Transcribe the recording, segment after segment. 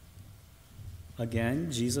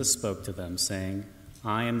Again, Jesus spoke to them, saying,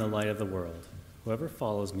 I am the light of the world. Whoever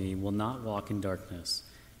follows me will not walk in darkness,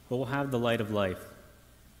 but will have the light of life.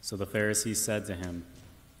 So the Pharisees said to him,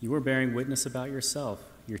 You are bearing witness about yourself.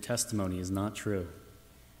 Your testimony is not true.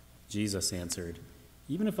 Jesus answered,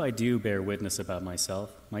 Even if I do bear witness about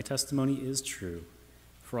myself, my testimony is true.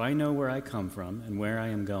 For I know where I come from and where I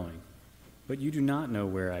am going. But you do not know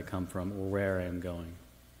where I come from or where I am going.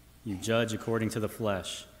 You judge according to the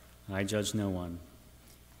flesh. I judge no one.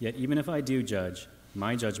 Yet even if I do judge,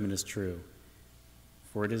 my judgment is true.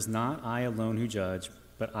 For it is not I alone who judge,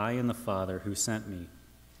 but I and the Father who sent me.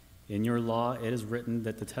 In your law it is written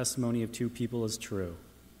that the testimony of two people is true.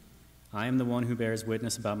 I am the one who bears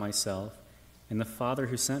witness about myself, and the Father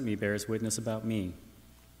who sent me bears witness about me.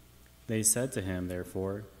 They said to him,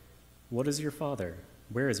 therefore, What is your Father?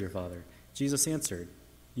 Where is your Father? Jesus answered,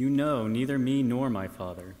 You know neither me nor my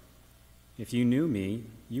Father. If you knew me,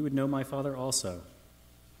 you would know my Father also.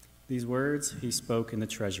 These words he spoke in the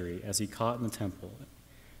treasury as he taught in the temple.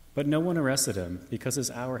 But no one arrested him, because his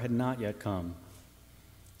hour had not yet come.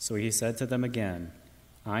 So he said to them again,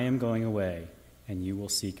 I am going away, and you will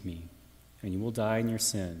seek me, and you will die in your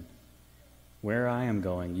sin. Where I am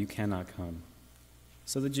going, you cannot come.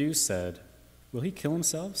 So the Jews said, Will he kill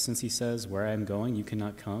himself, since he says, Where I am going, you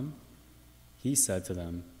cannot come? He said to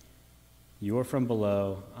them, You are from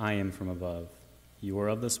below, I am from above. You are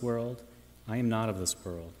of this world, I am not of this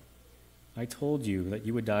world. I told you that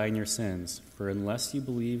you would die in your sins, for unless you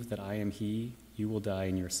believe that I am he, you will die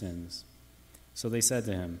in your sins. So they said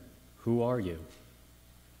to him, Who are you?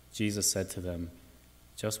 Jesus said to them,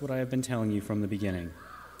 Just what I have been telling you from the beginning.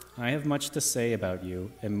 I have much to say about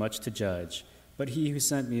you and much to judge, but he who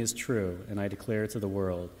sent me is true, and I declare to the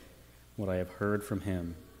world what I have heard from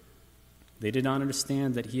him. They did not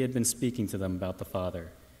understand that he had been speaking to them about the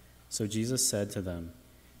Father. So Jesus said to them,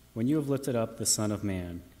 When you have lifted up the Son of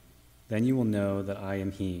Man, then you will know that I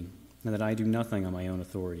am he, and that I do nothing on my own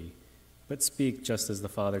authority, but speak just as the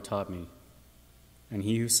Father taught me. And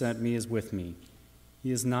he who sent me is with me. He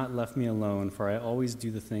has not left me alone, for I always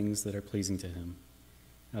do the things that are pleasing to him.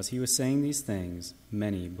 As he was saying these things,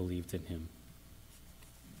 many believed in him.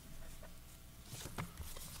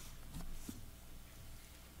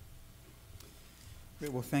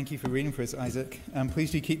 Great. Well, thank you for reading for us, Isaac. Please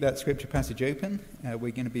do keep that scripture passage open.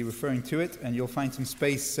 We're going to be referring to it, and you'll find some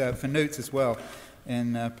space for notes as well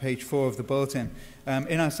in page 4 of the bulletin.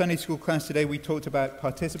 In our Sunday school class today, we talked about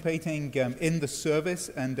participating in the service,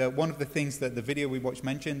 and one of the things that the video we watched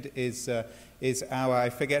mentioned is our, I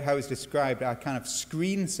forget how it's described, our kind of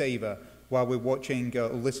screensaver while we're watching or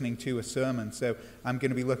listening to a sermon. So I'm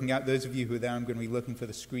going to be looking at, those of you who are there, I'm going to be looking for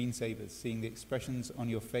the screensavers, seeing the expressions on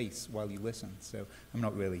your face while you listen. So I'm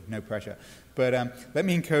not really, no pressure. But let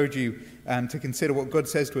me encourage you to consider what God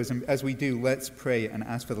says to us. And as we do, let's pray and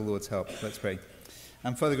ask for the Lord's help. Let's pray.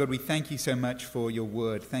 Father God, we thank you so much for your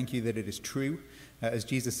word. Thank you that it is true. As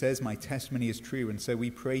Jesus says, my testimony is true. And so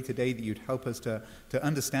we pray today that you'd help us to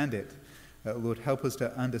understand it. Lord, help us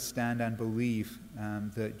to understand and believe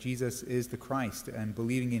that Jesus is the Christ, and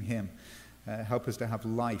believing in him, help us to have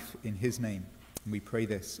life in his name. And we pray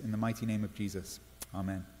this in the mighty name of Jesus.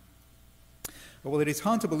 Amen. Well, it is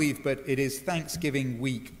hard to believe, but it is Thanksgiving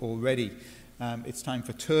week already. It's time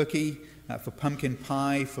for turkey, for pumpkin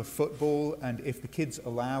pie, for football, and if the kids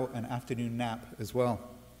allow, an afternoon nap as well.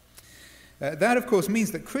 That, of course,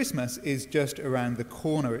 means that Christmas is just around the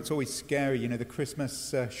corner. It's always scary. You know, the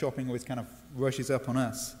Christmas shopping always kind of rushes up on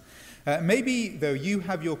us. Maybe, though, you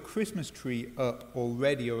have your Christmas tree up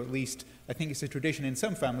already, or at least I think it's a tradition in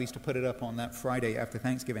some families to put it up on that Friday after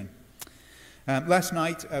Thanksgiving. Last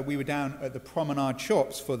night, we were down at the promenade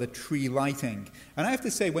shops for the tree lighting. And I have to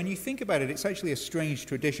say, when you think about it, it's actually a strange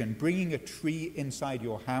tradition, bringing a tree inside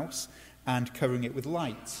your house and covering it with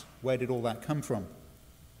lights. Where did all that come from?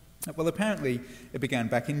 Well, apparently it began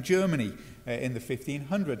back in Germany in the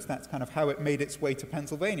 1500s. That's kind of how it made its way to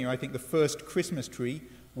Pennsylvania. I think the first Christmas tree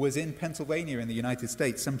was in Pennsylvania in the United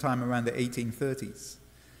States sometime around the 1830s.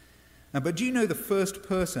 But do you know the first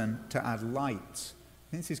person to add light?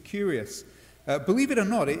 This is curious. Believe it or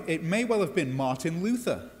not, it may well have been Martin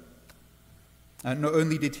Luther. Not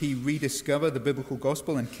only did he rediscover the biblical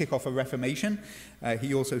gospel and kick off a Reformation,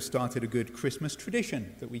 he also started a good Christmas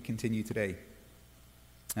tradition that we continue today.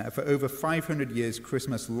 For over 500 years,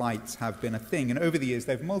 Christmas lights have been a thing, and over the years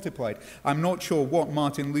they've multiplied. I'm not sure what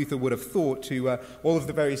Martin Luther would have thought to all of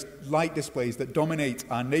the various light displays that dominate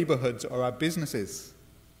our neighborhoods or our businesses.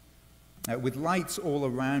 With lights all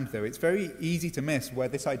around, though, it's very easy to miss where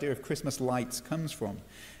this idea of Christmas lights comes from.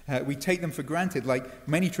 We take them for granted. Like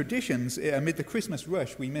many traditions, amid the Christmas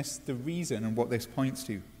rush, we miss the reason and what this points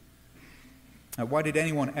to. Why did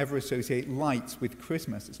anyone ever associate lights with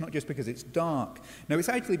Christmas? It's not just because it's dark. No, it's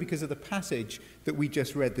actually because of the passage that we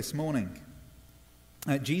just read this morning.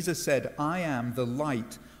 Jesus said, "I am the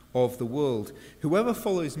light of the world. Whoever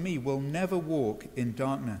follows me will never walk in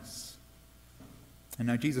darkness." And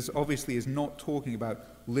now Jesus obviously is not talking about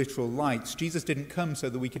literal lights. Jesus didn't come so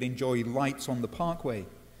that we could enjoy lights on the parkway.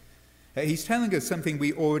 He's telling us something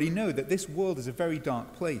we already know, that this world is a very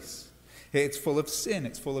dark place. It's full of sin,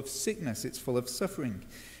 it's full of sickness, it's full of suffering.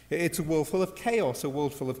 It's a world full of chaos, a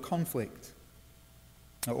world full of conflict.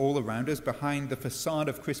 All around us, behind the facade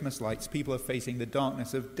of Christmas lights, people are facing the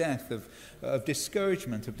darkness of death, of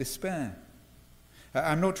discouragement, of despair.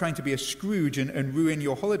 I'm not trying to be a Scrooge and ruin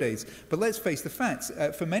your holidays, but let's face the facts.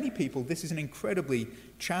 For many people, this is an incredibly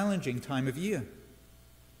challenging time of year.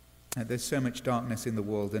 There's so much darkness in the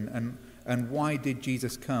world, and why did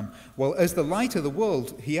Jesus come? Well, as the light of the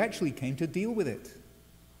world, he actually came to deal with it.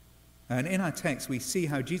 And in our text, we see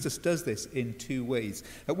how Jesus does this in two ways.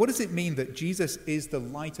 What does it mean that Jesus is the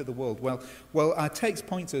light of the world? Well, our text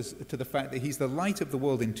points us to the fact that he's the light of the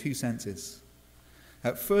world in two senses.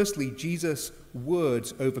 Firstly, Jesus'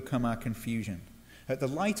 words overcome our confusion. The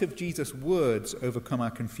light of Jesus' words overcome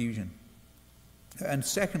our confusion. And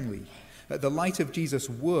secondly, the light of Jesus'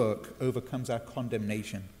 work overcomes our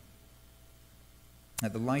condemnation.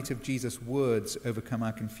 The light of Jesus' words overcome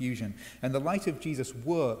our confusion. And the light of Jesus'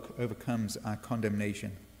 work overcomes our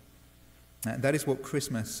condemnation. And that is what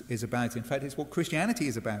Christmas is about. In fact, it's what Christianity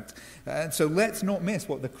is about. And so let's not miss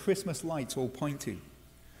what the Christmas lights all point to.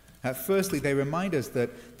 Firstly, they remind us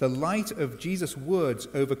that the light of Jesus' words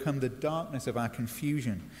overcome the darkness of our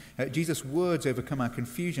confusion. Jesus' words overcome our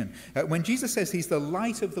confusion. When Jesus says he's the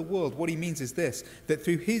light of the world, what he means is this, that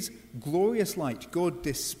through his glorious light, God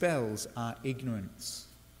dispels our ignorance.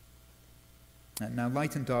 Now,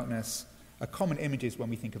 light and darkness are common images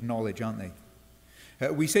when we think of knowledge, aren't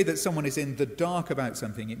they? We say that someone is in the dark about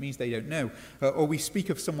something. It means they don't know. Or we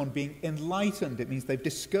speak of someone being enlightened. It means they've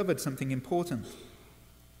discovered something important.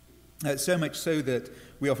 So much so that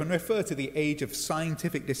we often refer to the age of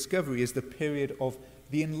scientific discovery as the period of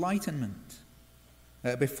the Enlightenment.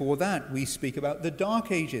 Before that, we speak about the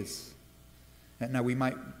Dark Ages. Now, we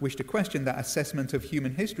might wish to question that assessment of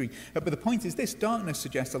human history, but the point is this: darkness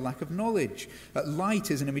suggests a lack of knowledge. Light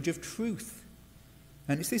is an image of truth.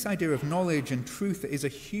 And it's this idea of knowledge and truth that is a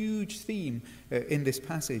huge theme in this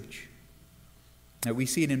passage. We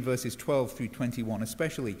see it in verses 12 through 21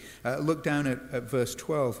 especially. Look down at verse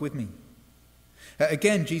 12 with me.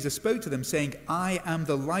 Again, Jesus spoke to them, saying, "I am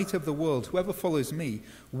the light of the world. Whoever follows me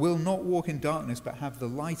will not walk in darkness, but have the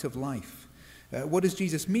light of life." What does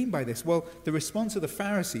Jesus mean by this? Well, the response of the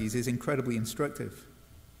Pharisees is incredibly instructive.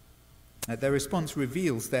 Their response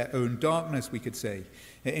reveals their own darkness, we could say.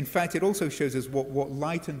 In fact, it also shows us what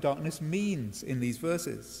light and darkness means in these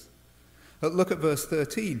verses. Look at verse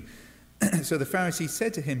 13. So the Pharisees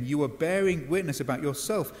said to him, "You are bearing witness about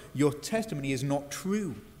yourself. Your testimony is not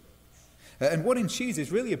true." And what ensues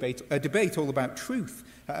is really a debate all about truth.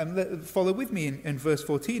 Follow with me in verse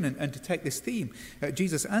 14 and detect this theme.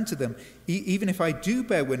 Jesus answered them, "Even if I do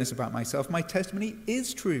bear witness about myself, my testimony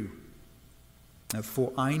is true.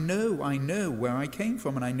 For I know where I came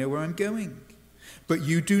from, and I know where I'm going. But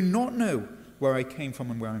you do not know where I came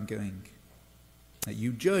from and where I'm going.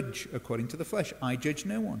 You judge according to the flesh. I judge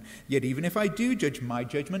no one. Yet even if I do judge, my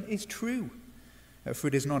judgment is true. For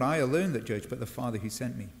it is not I alone that judge, but the Father who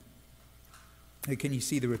sent me." Can you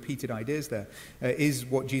see the repeated ideas there? Is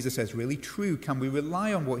what Jesus says really true? Can we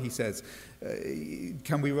rely on what he says?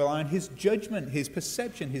 Can we rely on his judgment, his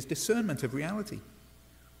perception, his discernment of reality?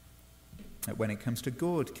 When it comes to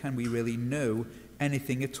God, can we really know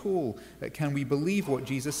anything at all? Can we believe what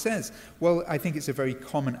Jesus says? Well, I think it's a very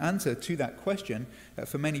common answer to that question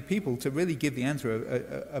for many people to really give the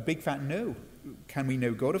answer a big fat no. Can we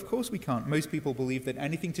know God? Of course we can't. Most people believe that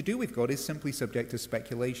anything to do with God is simply subject to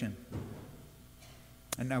speculation.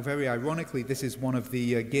 And now, very ironically, this is one of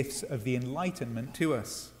the gifts of the Enlightenment to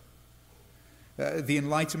us. The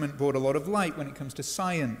Enlightenment brought a lot of light when it comes to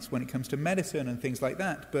science, when it comes to medicine and things like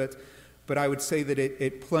that, but I would say that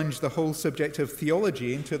it plunged the whole subject of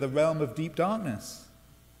theology into the realm of deep darkness.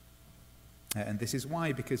 And this is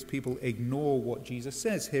why, because people ignore what Jesus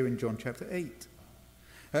says here in John chapter 8.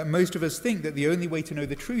 Most of us think that the only way to know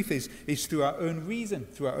the truth is through our own reason,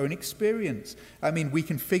 through our own experience. I mean, we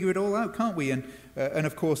can figure it all out, can't we? And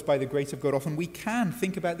of course, by the grace of God, often we can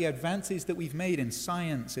think about the advances that we've made in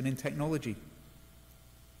science and in technology.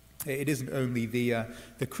 It isn't only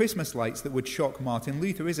the Christmas lights that would shock Martin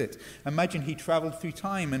Luther, is it? Imagine he traveled through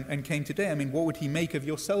time and came today. I mean, what would he make of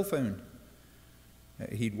your cell phone?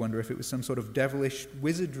 He'd wonder if it was some sort of devilish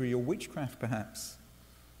wizardry or witchcraft, perhaps.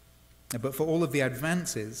 But for all of the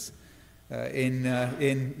advances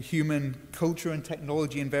in human culture and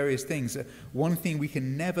technology and various things, one thing we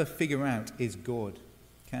can never figure out is God,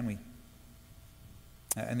 can we?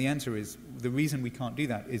 And the answer is, the reason we can't do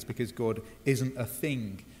that is because God isn't a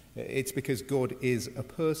thing. It's because God is a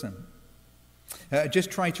person.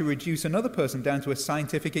 Just try to reduce another person down to a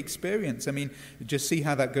scientific experience. I mean, just see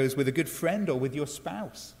how that goes with a good friend or with your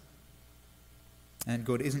spouse. And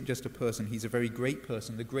God isn't just a person. He's a very great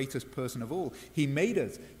person, the greatest person of all. He made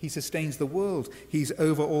us. He sustains the world. He's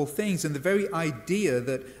over all things. And the very idea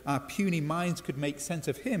that our puny minds could make sense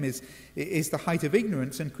of him is the height of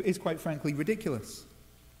ignorance and is, quite frankly, ridiculous.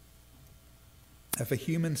 For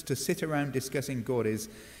humans to sit around discussing God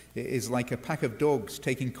is like a pack of dogs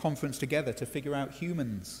taking conference together to figure out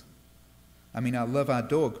humans. I mean, I love our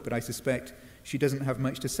dog, but I suspect she doesn't have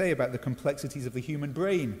much to say about the complexities of the human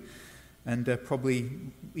brain, and probably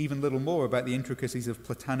even little more about the intricacies of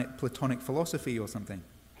Platonic philosophy or something.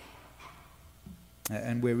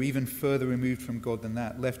 And we're even further removed from God than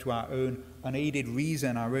that, left to our own unaided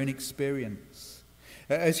reason, our own experience.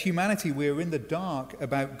 As humanity, we're in the dark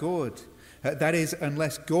about God. That is,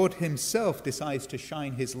 unless God himself decides to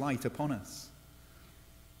shine his light upon us.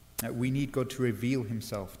 We need God to reveal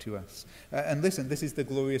himself to us. And listen, this is the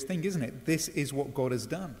glorious thing, isn't it? This is what God has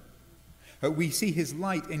done. We see his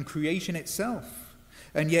light in creation itself.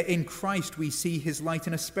 And yet in Christ we see his light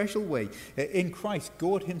in a special way. In Christ,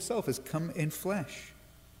 God himself has come in flesh.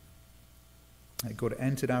 God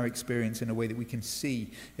entered our experience in a way that we can see,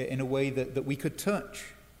 in a way that we could touch.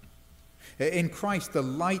 In Christ, the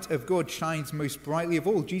light of God shines most brightly of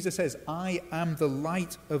all. Jesus says, I am the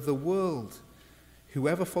light of the world.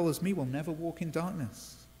 Whoever follows me will never walk in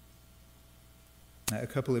darkness. A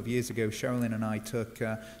couple of years ago, Sherilyn and I took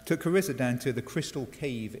Carissa down to the Crystal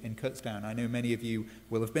Cave in Kutztown. I know many of you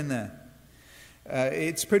will have been there.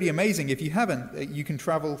 It's pretty amazing. If you haven't, you can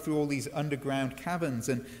travel through all these underground caverns.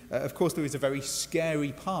 And, of course, there is a very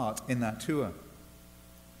scary part in that tour.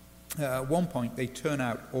 At one point, they turn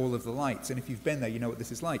out all of the lights. And if you've been there, you know what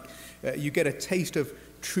this is like. You get a taste of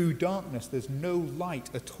true darkness. There's no light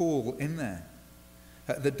at all in there.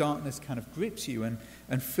 The darkness kind of grips you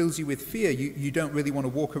and fills you with fear. You don't really want to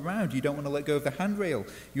walk around. You don't want to let go of the handrail.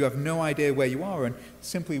 You have no idea where you are, and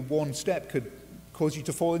simply one step could cause you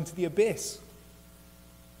to fall into the abyss.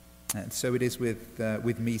 And so it is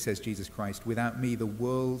with me, says Jesus Christ. Without me, the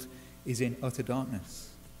world is in utter darkness.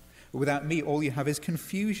 Without me, all you have is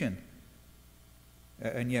confusion.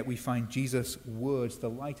 And yet we find Jesus' words, the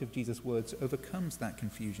light of Jesus' words, overcomes that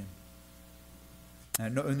confusion.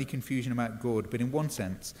 Not only confusion about God, but in one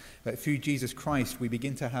sense, through Jesus Christ, we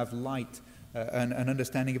begin to have light and an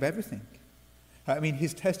understanding of everything. I mean,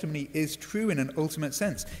 his testimony is true in an ultimate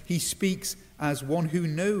sense. He speaks as one who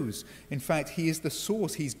knows. In fact, he is the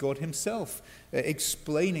source. He's God himself,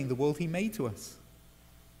 explaining the world he made to us.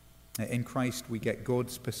 In Christ, we get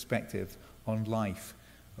God's perspective on life,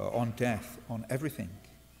 on death, on everything.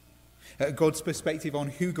 God's perspective on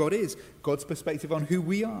who God is, God's perspective on who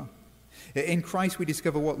we are. In Christ, we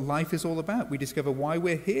discover what life is all about. We discover why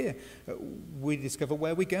we're here. We discover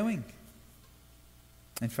where we're going.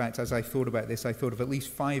 In fact, as I thought about this, I thought of at least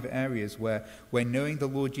 5 areas where knowing the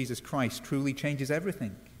Lord Jesus Christ truly changes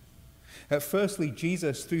everything. Firstly,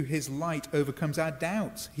 Jesus, through his light, overcomes our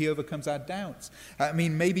doubts. He overcomes our doubts. I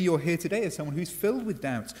mean, maybe you're here today as someone who's filled with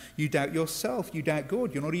doubts. You doubt yourself. You doubt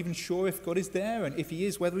God. You're not even sure if God is there, and if he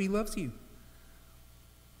is, whether he loves you.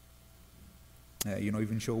 You're not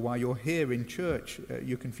even sure why you're here in church.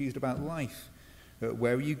 You're confused about life.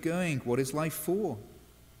 Where are you going? What is life for?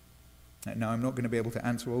 Now, I'm not going to be able to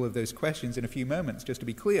answer all of those questions in a few moments, just to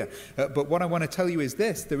be clear. But what I want to tell you is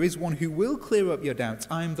this. There is one who will clear up your doubts.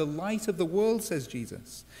 I am the light of the world, says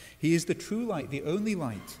Jesus. He is the true light, the only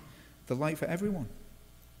light, the light for everyone.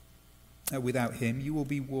 Without him, you will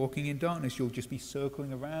be walking in darkness. You'll just be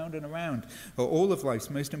circling around and around all of life's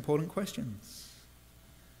most important questions.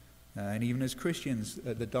 And even as Christians,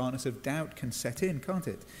 the darkness of doubt can set in, can't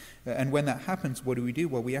it? And when that happens, what do?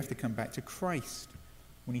 Well, we have to come back to Christ.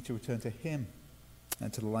 We need to return to him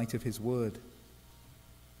and to the light of his word.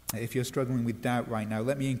 If you're struggling with doubt right now,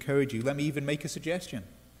 let me encourage you. Let me even make a suggestion.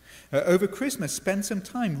 Over Christmas, spend some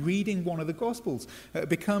time reading one of the Gospels.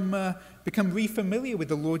 Become re-familiar with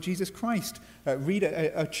the Lord Jesus Christ. Read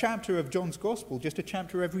a chapter of John's Gospel, just a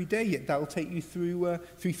chapter every day. That will take you through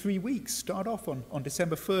 3 weeks. Start off on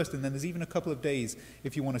December 1st, and then there's even a couple of days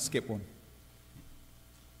if you want to skip one.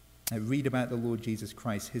 Read about the Lord Jesus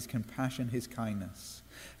Christ, his compassion, his kindness.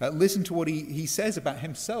 Listen to what he says about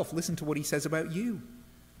himself. Listen to what he says about you.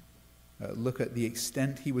 Look at the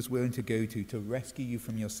extent he was willing to go to rescue you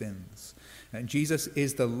from your sins. And Jesus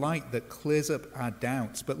is the light that clears up our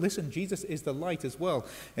doubts. But listen, Jesus is the light as well,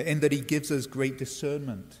 in that he gives us great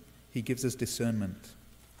discernment. He gives us discernment.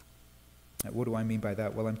 What do I mean by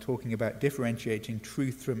that? Well, I'm talking about differentiating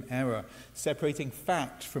truth from error, separating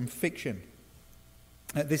fact from fiction.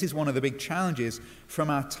 This is one of the big challenges from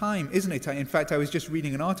our time, isn't it? In fact, I was just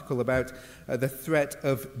reading an article about the threat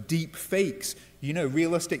of deep fakes. You know,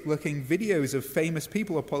 realistic-looking videos of famous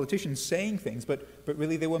people or politicians saying things, but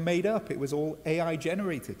really they were made up. It was all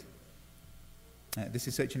AI-generated. This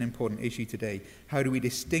is such an important issue today. How do we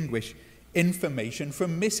distinguish information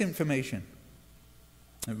from misinformation?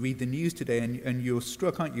 Read the news today, and you're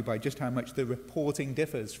struck, aren't you, by just how much the reporting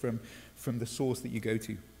differs from the source that you go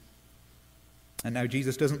to. And now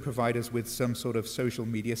Jesus doesn't provide us with some sort of social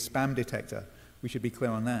media spam detector. We should be clear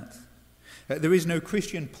on that. There is no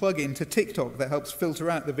Christian plug-in to TikTok that helps filter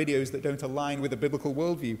out the videos that don't align with a biblical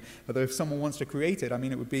worldview. Although if someone wants to create it,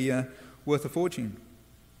 it would be worth a fortune.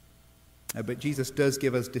 But Jesus does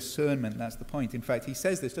give us discernment, that's the point. In fact, he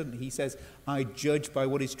says this, doesn't he? He says, I judge by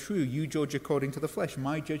what is true. You judge according to the flesh.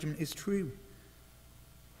 My judgment is true.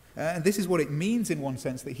 And this is what it means in one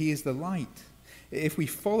sense, that he is the light. If we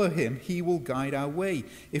follow him, he will guide our way.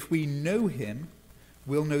 If we know him,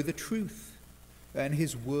 we'll know the truth. And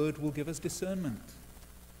his word will give us discernment.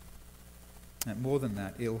 And more than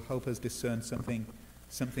that, it'll help us discern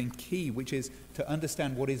something key, which is to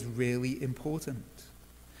understand what is really important.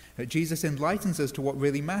 Jesus enlightens us to what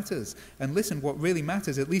really matters. And listen, what really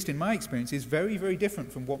matters, at least in my experience, is very, very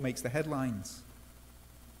different from what makes the headlines.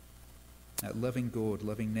 Loving God,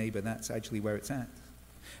 loving neighbor, that's actually where it's at.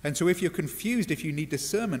 And so if you're confused, if you need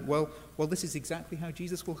discernment, well, this is exactly how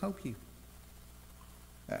Jesus will help you.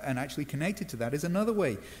 And actually connected to that is another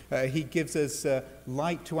way. He gives us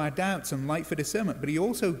light to our doubts and light for discernment, but he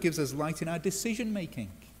also gives us light in our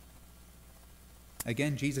decision-making.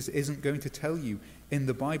 Again, Jesus isn't going to tell you in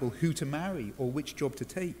the Bible who to marry or which job to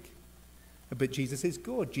take. But Jesus is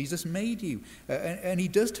God. Jesus made you. And he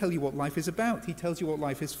does tell you what life is about. He tells you what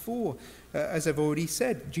life is for. As I've already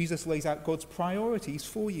said, Jesus lays out God's priorities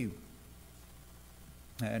for you.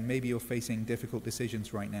 And maybe you're facing difficult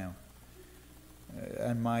decisions right now.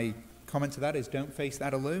 And my comment to that is, don't face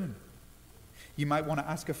that alone. You might want to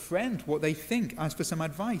ask a friend what they think. Ask for some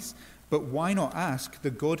advice. But why not ask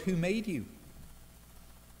the God who made you?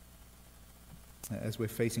 As we're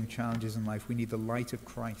facing challenges in life, we need the light of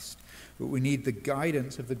Christ. But we need the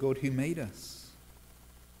guidance of the God who made us.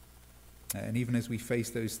 And even as we face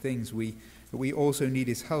those things, we also need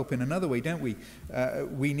his help in another way, don't we?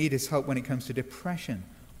 We need his help when it comes to depression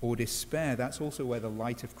or despair. That's also where the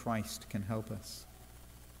light of Christ can help us.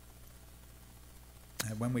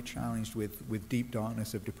 When we're challenged with deep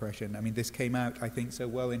darkness of depression, this came out, I think, so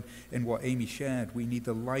well in what Amy shared. We need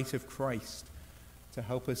the light of Christ to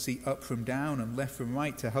help us see up from down and left from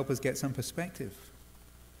right, to help us get some perspective.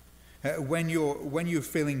 When you're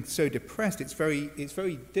feeling so depressed, it's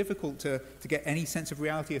very difficult to get any sense of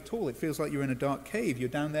reality at all. It feels like you're in a dark cave. You're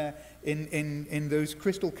down there in those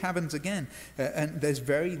crystal caverns again, and there's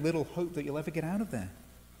very little hope that you'll ever get out of there.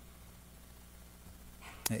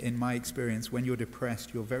 In my experience, when you're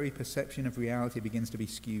depressed, your very perception of reality begins to be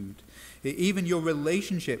skewed. Even your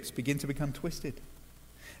relationships begin to become twisted.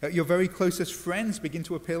 Your very closest friends begin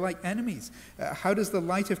to appear like enemies. How does the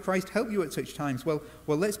light of Christ help you at such times? Well,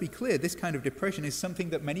 let's be clear. This kind of depression is something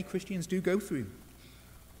that many Christians do go through.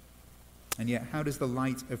 And yet, how does the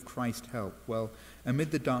light of Christ help? Well, amid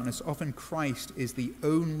the darkness, often Christ is the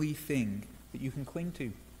only thing that you can cling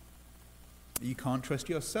to. You can't trust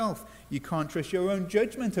yourself. You can't trust your own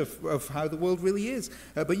judgment of how the world really is.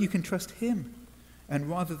 But you can trust him. And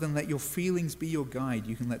rather than let your feelings be your guide,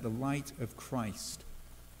 you can let the light of Christ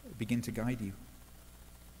begin to guide you.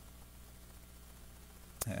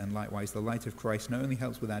 And likewise, the light of Christ not only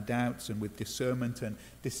helps with our doubts and with discernment and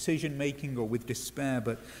decision-making or with despair,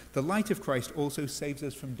 but the light of Christ also saves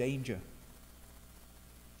us from danger.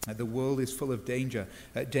 The world is full of danger.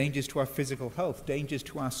 Dangers to our physical health, dangers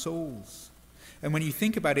to our souls. And when you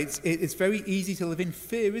think about it, it's very easy to live in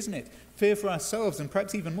fear, isn't it? Fear for ourselves and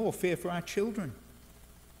perhaps even more, fear for our children.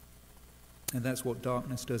 And that's what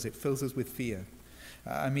darkness does. It fills us with fear.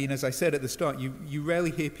 As I said at the start, you rarely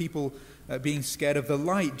hear people being scared of the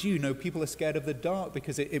light. Do you know people are scared of the dark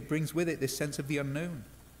because it brings with it this sense of the unknown?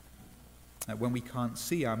 When we can't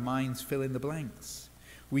see, our minds fill in the blanks.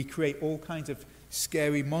 We create all kinds of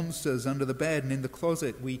scary monsters under the bed and in the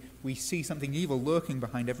closet. We see something evil lurking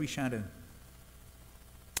behind every shadow.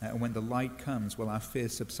 And when the light comes, our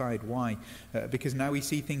fears subside. Why? Because now we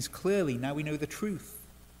see things clearly. Now we know the truth.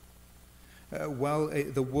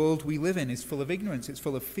 The world we live in is full of ignorance. It's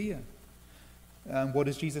full of fear. What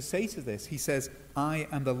does Jesus say to this? He says, I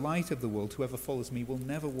am the light of the world. Whoever follows me will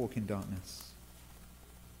never walk in darkness.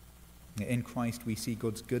 In Christ we see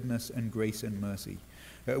God's goodness and grace and mercy.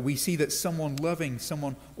 We see that someone loving,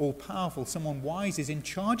 someone all-powerful, someone wise is in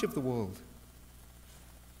charge of the world.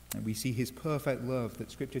 And we see his perfect love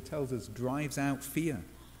that Scripture tells us drives out fear.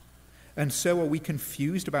 And so are we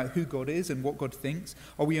confused about who God is and what God thinks?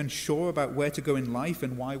 Are we unsure about where to go in life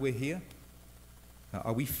and why we're here?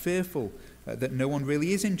 Are we fearful that no one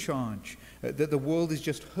really is in charge? That the world is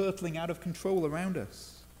just hurtling out of control around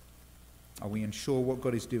us? Are we unsure what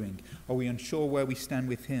God is doing? Are we unsure where we stand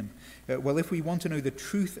with him? Well, if we want to know the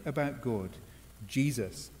truth about God,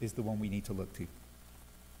 Jesus is the one we need to look to.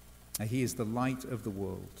 He is the light of the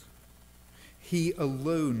world. He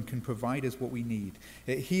alone can provide us what we need.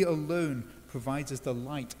 He alone provides us the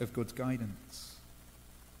light of God's guidance.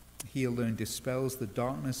 He alone dispels the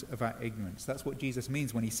darkness of our ignorance. That's what Jesus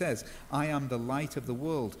means when he says, I am the light of the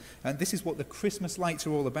world. And this is what the Christmas lights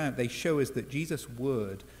are all about. They show us that Jesus'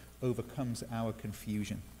 word overcomes our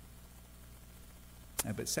confusion.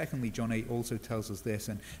 But secondly, John 8 also tells us this.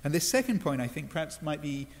 And this second point, I think, perhaps might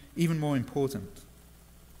be even more important.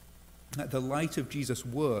 That the light of Jesus'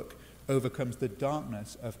 work overcomes the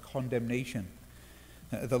darkness of condemnation.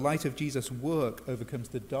 The light of Jesus' work overcomes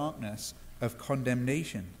the darkness of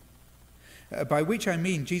condemnation. By which I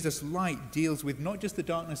mean Jesus' light deals with not just the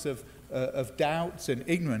darkness of doubts and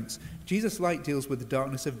ignorance. Jesus' light deals with the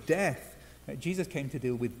darkness of death. Jesus came to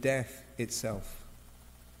deal with death itself.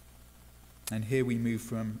 And here we move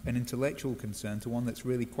from an intellectual concern to one that's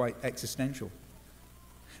really quite existential.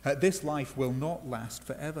 This life will not last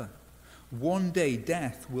forever. One day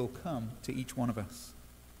death will come to each one of us.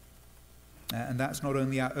 And that's not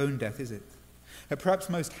only our own death, is it? Perhaps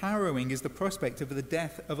most harrowing is the prospect of the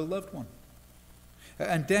death of a loved one.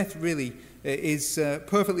 And death really is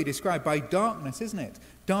perfectly described by darkness, isn't it?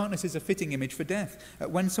 Darkness is a fitting image for death.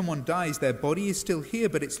 When someone dies, their body is still here,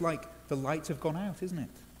 but it's like the lights have gone out, isn't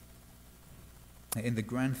it? In the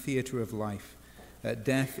grand theatre of life,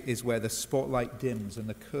 death is where the spotlight dims and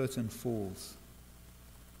the curtain falls.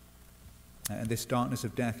 And this darkness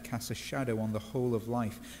of death casts a shadow on the whole of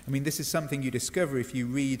life. I mean, this is something you discover if you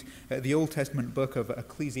read the Old Testament book of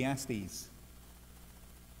Ecclesiastes.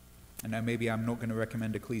 And now maybe I'm not going to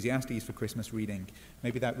recommend Ecclesiastes for Christmas reading.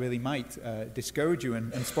 Maybe that really might discourage you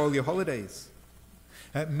and spoil your holidays.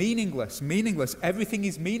 Meaningless. Everything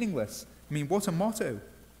is meaningless. I mean, what a motto.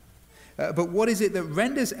 But what is it that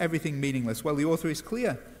renders everything meaningless? Well, the author is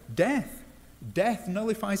clear. Death. Death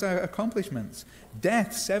nullifies our accomplishments.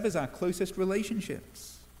 Death severs our closest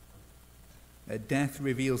relationships. Death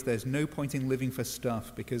reveals there's no point in living for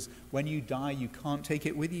stuff, because when you die, you can't take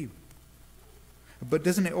it with you. But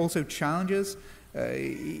doesn't it also challenge us,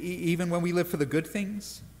 even when we live for the good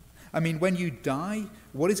things? I mean, when you die,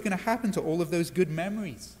 what is going to happen to all of those good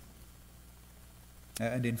memories?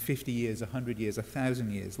 And in 50 years, 100 years,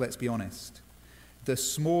 1,000 years, let's be honest, the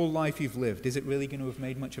small life you've lived, is it really going to have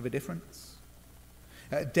made much of a difference?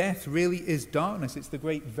 Death really is darkness. It's the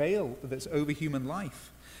great veil that's over human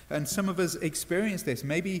life. And some of us experience this,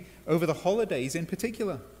 maybe over the holidays in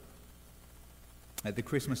particular. The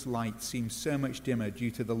Christmas light seems so much dimmer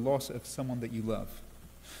due to the loss of someone that you love.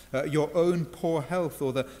 Your own poor health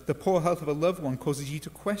or the poor health of a loved one causes you to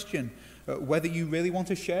question whether you really want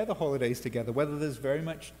to share the holidays together, whether there's very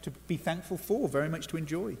much to be thankful for, very much to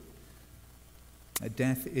enjoy.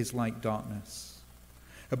 Death is like darkness.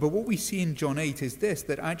 But what we see in John 8 is this,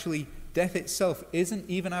 that actually death itself isn't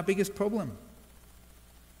even our biggest problem.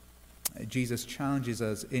 Jesus challenges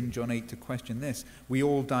us in John 8 to question this. We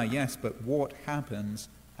all die, yes, but what happens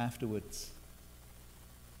afterwards?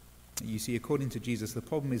 You see, according to Jesus, the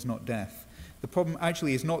problem is not death. The problem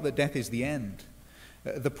actually is not that death is the end.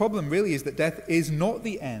 The problem really is that death is not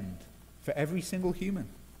the end for every single human.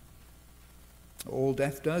 All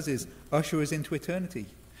death does is usher us into eternity.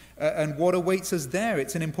 And what awaits us there?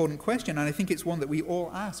 It's an important question, and I think it's one that we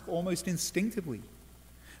all ask almost instinctively.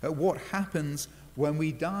 What happens when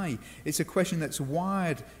we die? It's a question that's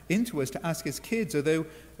wired into us to ask as kids, although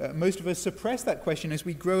most of us suppress that question as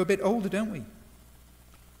we grow a bit older, don't we?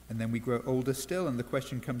 And then we grow older still, and the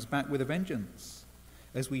question comes back with a vengeance.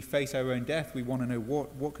 As we face our own death, we want to know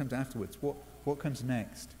what comes afterwards, what comes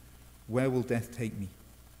next? Where will death take me?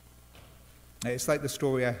 It's like the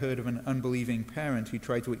story I heard of an unbelieving parent who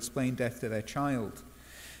tried to explain death to their child.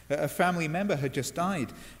 A family member had just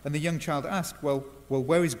died, and the young child asked, well,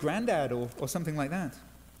 where is Granddad, or something like that?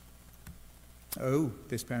 Oh,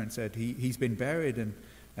 this parent said, he's been buried,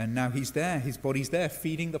 and now he's there, his body's there,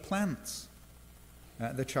 feeding the plants.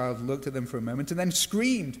 The child looked at them for a moment and then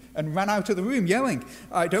screamed and ran out of the room, yelling,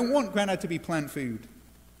 "I don't want Grandad to be plant food."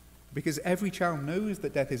 Because every child knows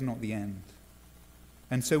that death is not the end.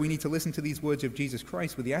 And so we need to listen to these words of Jesus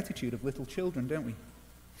Christ with the attitude of little children, don't we?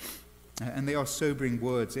 And they are sobering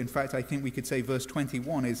words. In fact, I think we could say verse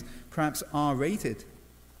 21 is perhaps R-rated.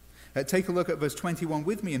 Take a look at verse 21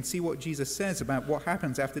 with me and see what Jesus says about what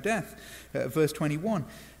happens after death. Verse 21,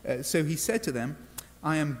 so he said to them,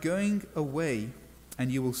 "I am going away,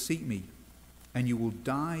 and you will seek me, and you will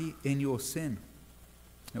die in your sin.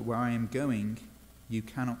 Where I am going, you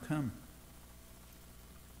cannot come."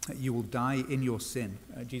 You will die in your sin.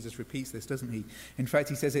 Jesus repeats this, doesn't he? In fact,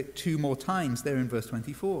 he says it 2 more times there in verse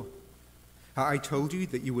 24. "I told you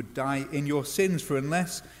that you would die in your sins, for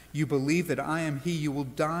unless you believe that I am he, you will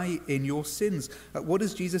die in your sins." What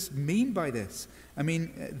does Jesus mean by this? I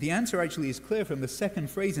mean, the answer actually is clear from the second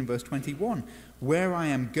phrase in verse 21. "Where I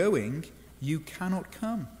am going, you cannot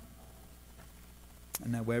come."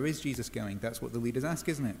 And now, where is Jesus going? That's what the leaders ask,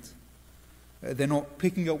 isn't it? They're not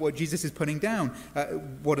picking up what Jesus is putting down.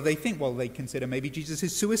 What do they think? Well, they consider maybe Jesus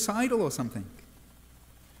is suicidal or something.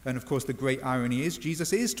 And of course, the great irony is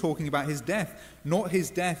Jesus is talking about his death, not his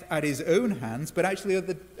death at his own hands, but actually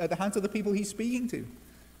at the hands of the people he's speaking to.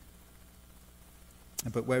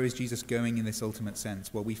 But where is Jesus going in this ultimate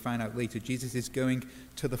sense? Well, we find out later. Jesus is going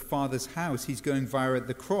to the Father's house. He's going via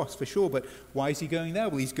the cross, for sure. But why is he going there?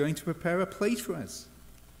 Well, he's going to prepare a place for us.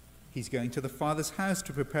 He's going to the Father's house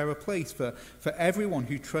to prepare a place for everyone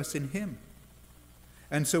who trusts in him.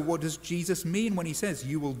 And so what does Jesus mean when he says,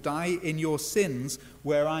 "You will die in your sins,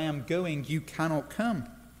 where I am going, you cannot come"?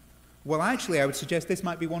 Well, actually, I would suggest this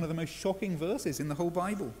might be one of the most shocking verses in the whole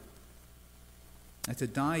Bible. To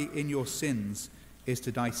die in your sins is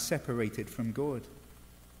to die separated from God.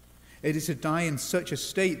 It is to die in such a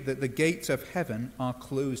state that the gates of heaven are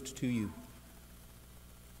closed to you.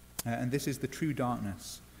 And this is the true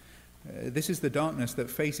darkness. This is the darkness that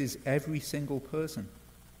faces every single person.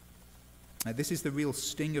 This is the real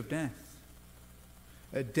sting of death.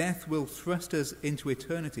 Death will thrust us into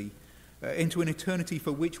eternity, into an eternity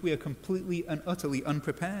for which we are completely and utterly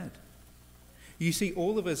unprepared. You see,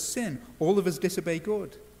 all of us sin, all of us disobey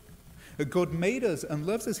God. God made us and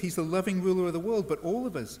loves us. He's the loving ruler of the world, but all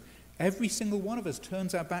of us, every single one of us,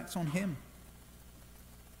 turns our backs on him.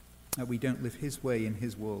 We don't live his way in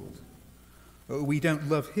his world. We don't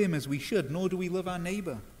love him as we should, nor do we love our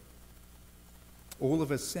neighbor. All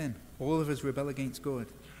of us sin. All of us rebel against God.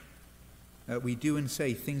 We do and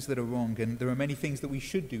say things that are wrong, and there are many things that we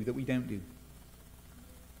should do that we don't do.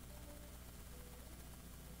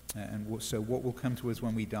 So what will come to us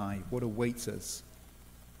when we die? What awaits us?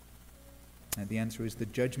 And the answer is the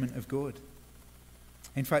judgment of God.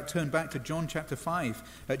 In fact, turn back to John chapter 5.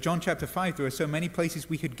 At John chapter 5, there are so many places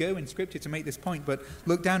we could go in Scripture to make this point, but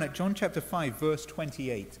look down at John chapter 5, verse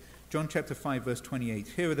 28. John chapter 5, verse 28.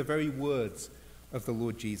 Here are the very words of the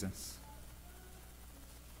Lord Jesus.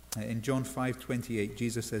 In John 5:28,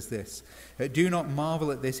 Jesus says this, "Do not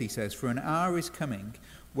marvel at this," he says, "for an hour is coming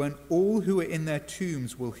when all who are in their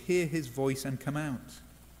tombs will hear his voice and come out.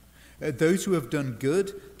 Those who have done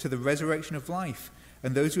good to the resurrection of life,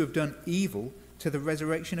 and those who have done evil to the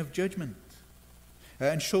resurrection of judgment."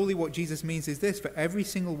 And surely what Jesus means is this: for every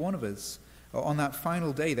single one of us, on that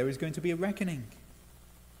final day, there is going to be a reckoning.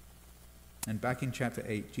 And back in chapter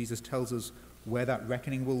 8, Jesus tells us where that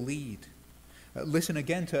reckoning will lead. Listen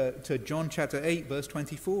again to John chapter 8, verse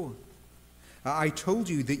 24. "I told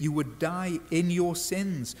you that you would die in your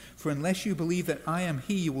sins, for unless you believe that I am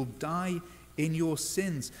he, you will die in your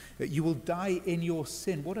sins." You will die in your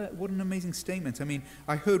sin. What an amazing statement. I mean,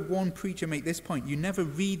 I heard one preacher make this point: you never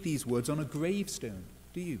read these words on a gravestone,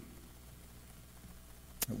 do you?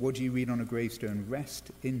 What do you read on a gravestone?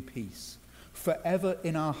 "Rest in peace, forever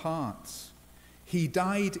in our hearts. He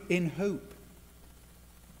died in hope."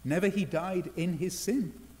 Never he died in his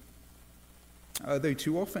sin. Though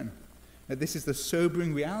too often, this is the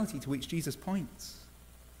sobering reality to which Jesus points.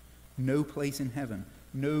 No place in heaven,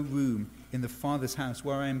 no room in the Father's house.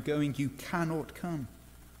 Where I am going, you cannot come.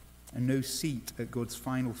 And no seat at God's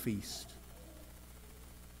final feast.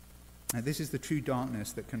 Now, this is the true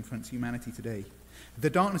darkness that confronts humanity today. The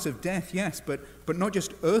darkness of death, yes, but not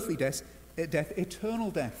just earthly death, eternal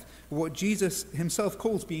death. What Jesus himself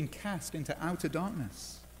calls being cast into outer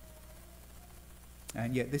darkness.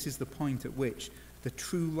 And yet this is the point at which the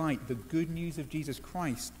true light, the good news of Jesus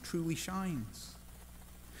Christ, truly shines.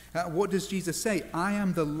 What does Jesus say? "I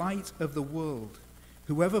am the light of the world.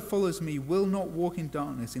 Whoever follows me will not walk in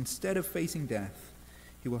darkness. Instead of facing death,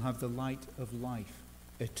 he will have the light of life,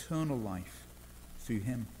 eternal life, through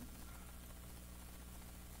him."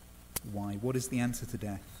 Why? What is the answer to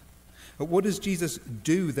death? What does Jesus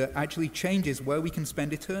do that actually changes where we can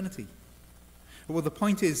spend eternity? Well, the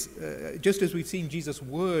point is, just as we've seen Jesus'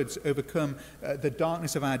 words overcome the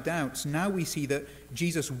darkness of our doubts, now we see that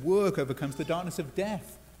Jesus' work overcomes the darkness of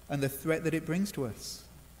death and the threat that it brings to us.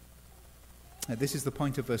 This is the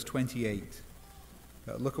point of verse 28.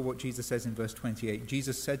 Look at what Jesus says in verse 28.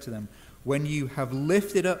 Jesus said to them, "When you have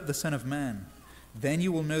lifted up the Son of Man, then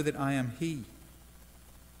you will know that I am he."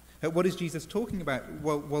 What is Jesus talking about?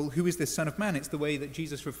 Well, who is this Son of Man? It's the way that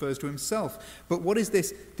Jesus refers to himself. But what is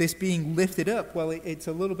this being lifted up? Well, it's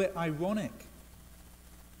a little bit ironic.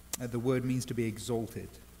 The word means to be exalted.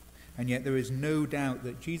 And yet there is no doubt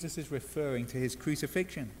that Jesus is referring to his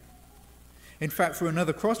crucifixion. In fact, for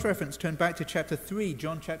another cross-reference, turn back to chapter 3,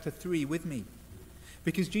 John chapter 3 with me.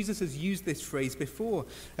 Because Jesus has used this phrase before.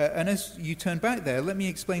 And as you turn back there, let me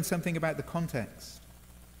explain something about the context.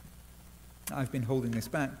 I've been holding this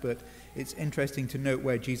back, but it's interesting to note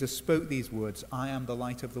where Jesus spoke these words, "I am the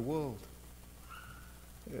light of the world."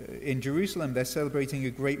 In Jerusalem, they're celebrating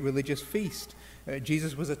a great religious feast.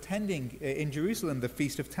 Jesus was attending in Jerusalem the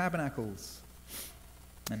Feast of Tabernacles.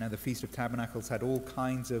 And now the Feast of Tabernacles had all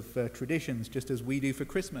kinds of traditions, just as we do for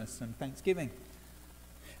Christmas and Thanksgiving.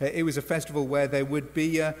 It was a festival where there would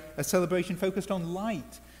be a celebration focused on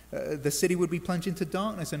light. The city would be plunged into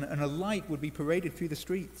darkness, and a light would be paraded through the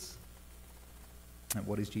streets. And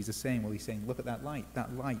what is Jesus saying? Well, he's saying, look at that light.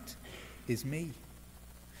 That light is me.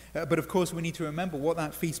 But of course, we need to remember what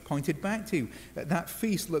that feast pointed back to. That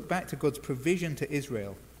feast looked back to God's provision to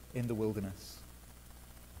Israel in the wilderness.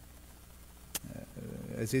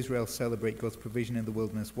 As Israel celebrate God's provision in the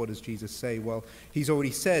wilderness, what does Jesus say? Well, he's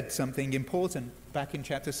already said something important back in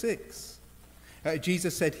chapter 6.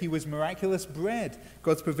 Jesus said he was miraculous bread,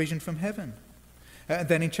 God's provision from heaven.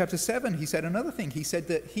 Then in chapter 7, he said another thing. He said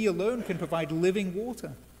that he alone can provide living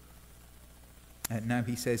water. And now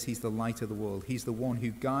he says he's the light of the world. He's the one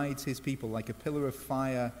who guides his people like a pillar of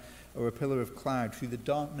fire or a pillar of cloud through the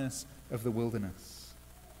darkness of the wilderness.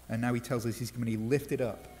 And now he tells us he's going to be lifted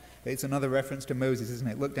up. It's another reference to Moses, isn't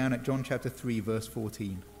it? Look down at John chapter 3, verse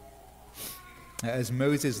 14. As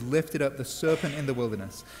Moses lifted up the serpent in the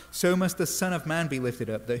wilderness, so must the Son of Man be lifted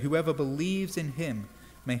up, that whoever believes in him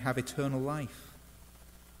may have eternal life.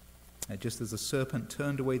 Just as the serpent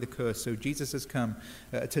turned away the curse, so Jesus has come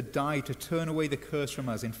to die, to turn away the curse from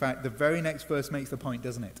us. In fact, the very next verse makes the point,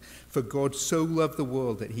 doesn't it? For God so loved the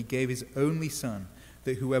world that he gave his only Son,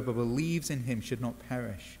 that whoever believes in him should not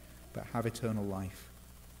perish, but have eternal life.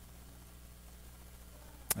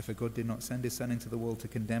 For God did not send his Son into the world to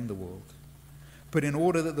condemn the world, but in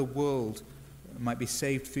order that the world might be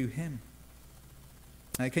saved through him.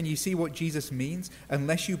 Can you see what Jesus means?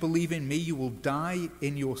 Unless you believe in me, you will die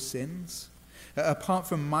in your sins. Apart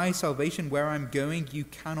from my salvation, where I'm going, you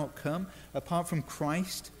cannot come. Apart from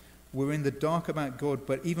Christ, we're in the dark about God.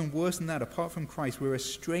 But even worse than that, apart from Christ, we're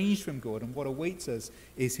estranged from God. And what awaits us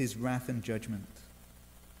is his wrath and judgment.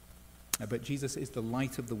 But Jesus is the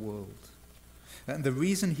light of the world. And the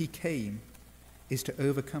reason he came is to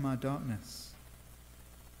overcome our darkness.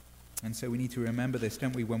 And so we need to remember this,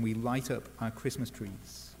 don't we, when we light up our Christmas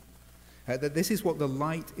trees. That this is what the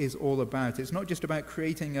light is all about. It's not just about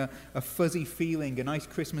creating a fuzzy feeling, a nice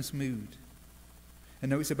Christmas mood. And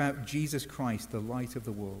no, it's about Jesus Christ, the light of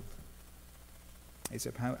the world. It's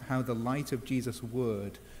about how the light of Jesus'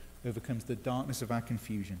 word overcomes the darkness of our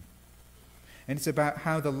confusion. And it's about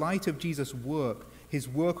how the light of Jesus' work, his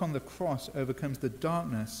work on the cross, overcomes the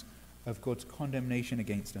darkness of God's condemnation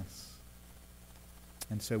against us.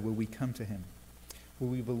 And so will we come to him? Will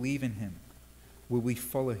we believe in him? Will we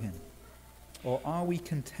follow him? Or are we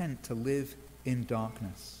content to live in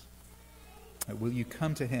darkness? Will you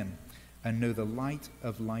come to him and know the light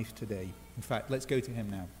of life today? In fact, let's go to him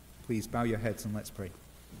now. Please bow your heads and let's pray.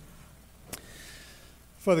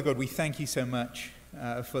 Father God, we thank you so much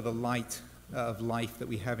for the light of life that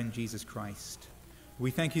we have in Jesus Christ.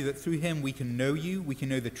 We thank you that through him we can know you, we can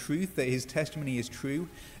know the truth, that his testimony is true,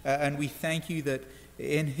 and we thank you that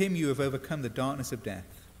in him you have overcome the darkness of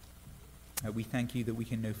death. We thank you that we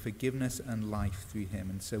can know forgiveness and life through him,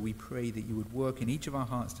 and so we pray that you would work in each of our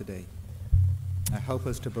hearts today. Help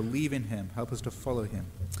us to believe in him, help us to follow him,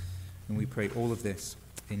 and we pray all of this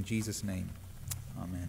in Jesus' name. Amen.